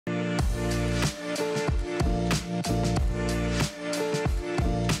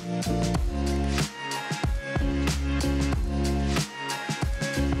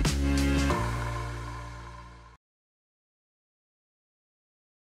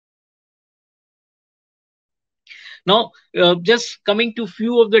Now, just coming to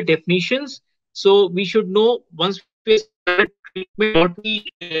few of the definitions. So we should know, once we start treatment, what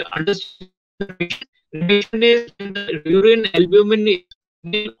we understand remission. Remission is when the urine albumin is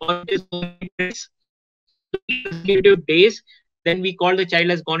nil or it is only trace for 3 consecutive days. Then we call the child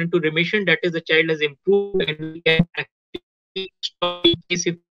has gone into remission. That is, the child has improved, and we can actually stop in case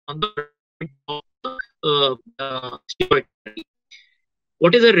if he is on the treatment of steroid therapy.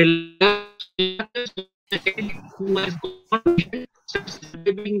 What is a relapse? Relapse is when the child who has gone on remission starts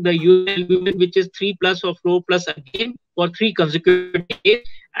developing the urine albumin, which is 3 plus or 4 plus again for 3 consecutive days,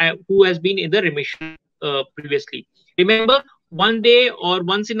 who has been in the remission previously. Remember, one day or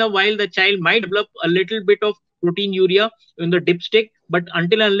once in a while, the child might develop a little bit of proteinuria in the dipstick, but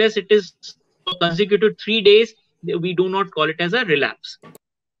until unless it is for consecutive 3 days, we do not call it as a relapse.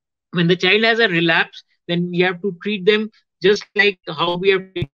 When the child has a relapse, then we have to treat them just like how we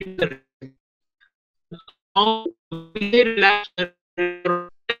have treated the remission. Now, when they relapse,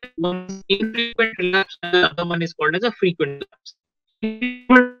 one is infrequent relapse and the other one is called as a frequent relapse.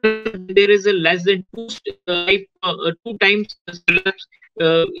 There is a less than two times relapse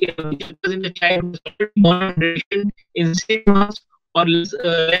which occurs in the child who is already gone on remission in 6 months, or less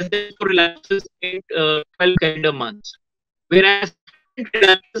than 4 relapses in 12 calendar months. Whereas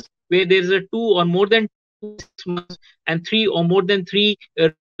relapses, where there is a 2 or more than 6 months and 3 or more than 3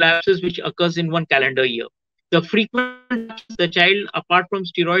 relapses which occurs in 1 calendar year. The frequent relapses, the child apart from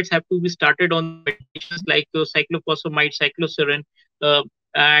steroids have to be started on medications like cyclophosphamide, cycloserine,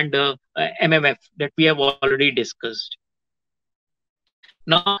 and MMF that we have already discussed.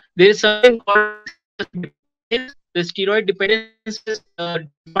 Now, there is something called dependence. The steroid dependence is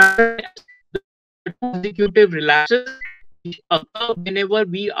defined as the consecutive relapses which occur whenever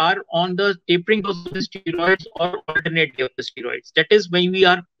we are on the tapering dose of the steroids or alternate day of the steroids. That is, when we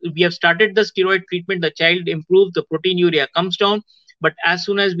have started the steroid treatment, the child improves, the proteinuria comes down, but as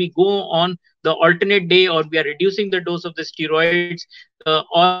soon as we go on the alternate day, or we are reducing the dose of the steroids,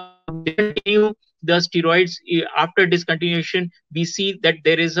 or discontinue the steroids after discontinuation, we see that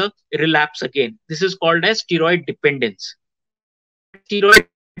there is a relapse again. This is called as steroid dependence. Steroid,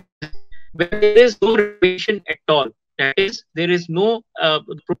 when there is no remission at all, that is, there is no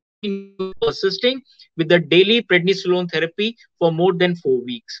protein persisting with the daily prednisolone therapy for more than 4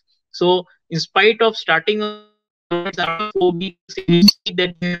 weeks. So, in spite of starting after 4 weeks, if you see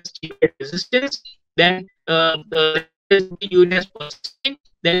that there is steroid resistance, then urea persisting,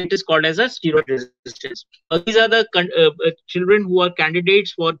 then it is called as a steroid resistance. These are the children who are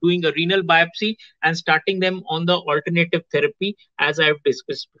candidates for doing a renal biopsy and starting them on the alternative therapy, as I have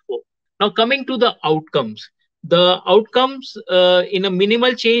discussed before. Now, coming to the outcomes. The outcomes in a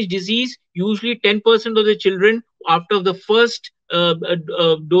minimal change disease, usually 10% of the children after the first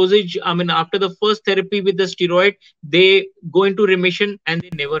dosage, after the first therapy with the steroid, they go into remission and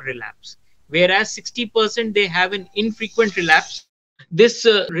they never relapse. Whereas 60% they have an infrequent relapse. This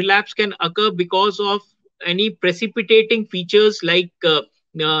relapse can occur because of any precipitating features like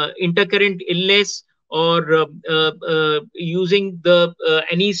intercurrent illness, or using the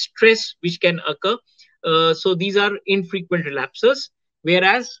any stress which can occur. So these are infrequent relapses,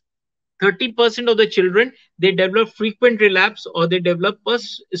 whereas 30% of the children, they develop frequent relapse or they develop a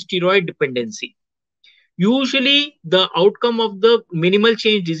steroid dependency. Usually the outcome of the minimal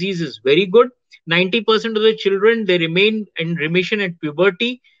change disease is very good. 90% of the children, they remain in remission at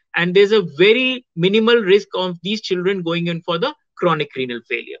puberty, and there's a very minimal risk of these children going in for the chronic renal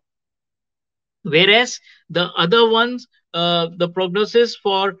failure. Whereas the other ones, the prognosis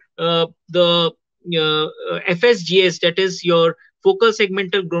for the FSGS, that is your focal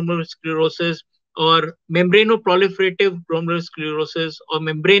segmental glomerulosclerosis, or membranoproliferative glomerulosclerosis, or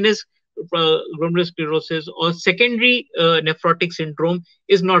membranous glomerulosclerosis, or secondary nephrotic syndrome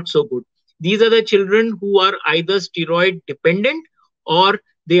is not so good. These are the children who are either steroid dependent or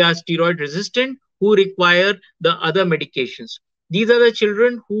they are steroid resistant, who require the other medications. These are the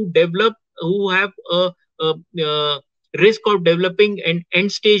children who have a risk of developing an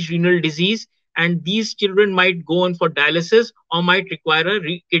end-stage renal disease, and these children might go on for dialysis or might require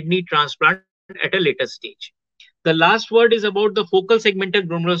a kidney transplant at a later stage. The last word is about the focal segmental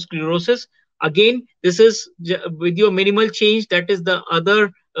glomerulosclerosis. Again, this is with your minimal change. That is the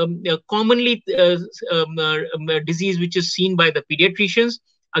other commonly disease which is seen by the pediatricians.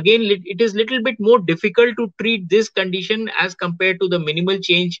 Again, it is little bit more difficult to treat this condition as compared to the minimal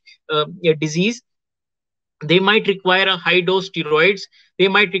change disease. They might require a high dose steroids. They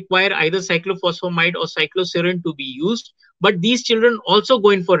might require either cyclophosphamide or cycloserine to be used. But these children also go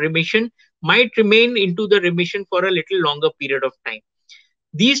in for remission, might remain into the remission for a little longer period of time.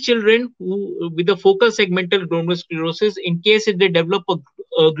 These children who with the focal segmental glomerulosclerosis, in case if they develop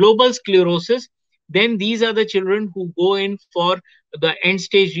a global sclerosis, then these are the children who go in for the end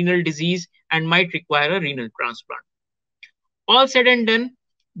stage renal disease and might require a renal transplant. All said and done,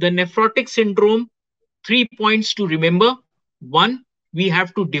 the nephrotic syndrome, 3 points to remember. One, we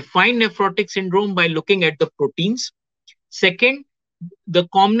have to define nephrotic syndrome by looking at the proteins. Second, the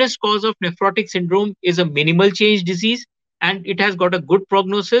commonest cause of nephrotic syndrome is a minimal change disease, and it has got a good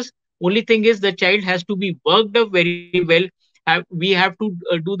prognosis. Only thing is the child has to be worked up very well. We have to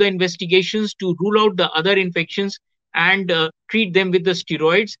do the investigations to rule out the other infections and treat them with the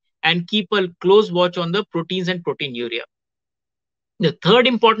steroids and keep a close watch on the proteins and proteinuria. The third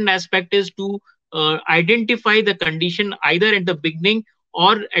important aspect is to identify the condition either at the beginning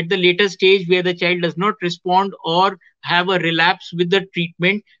or at the later stage where the child does not respond or have a relapse with the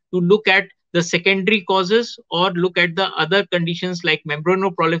treatment, to look at the secondary causes or look at the other conditions like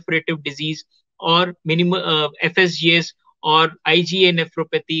membranoproliferative disease or minimal FSGS or IgA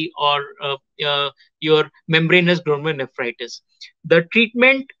nephropathy or your membranous glomerulonephritis. The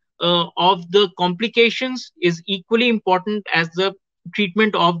treatment of the complications is equally important as the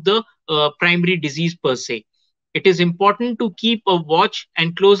treatment of the primary disease per se. It is important to keep a watch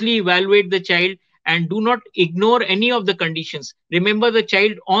and closely evaluate the child and do not ignore any of the conditions. Remember, the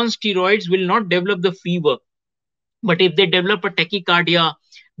child on steroids will not develop the fever, but if they develop a tachycardia,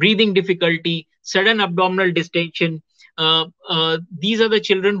 breathing difficulty, sudden abdominal distension, these are the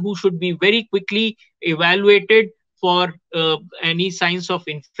children who should be very quickly evaluated for any signs of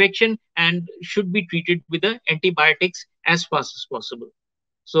infection and should be treated with the antibiotics as fast as possible.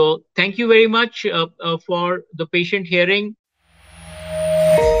 So thank you very much for the patient hearing.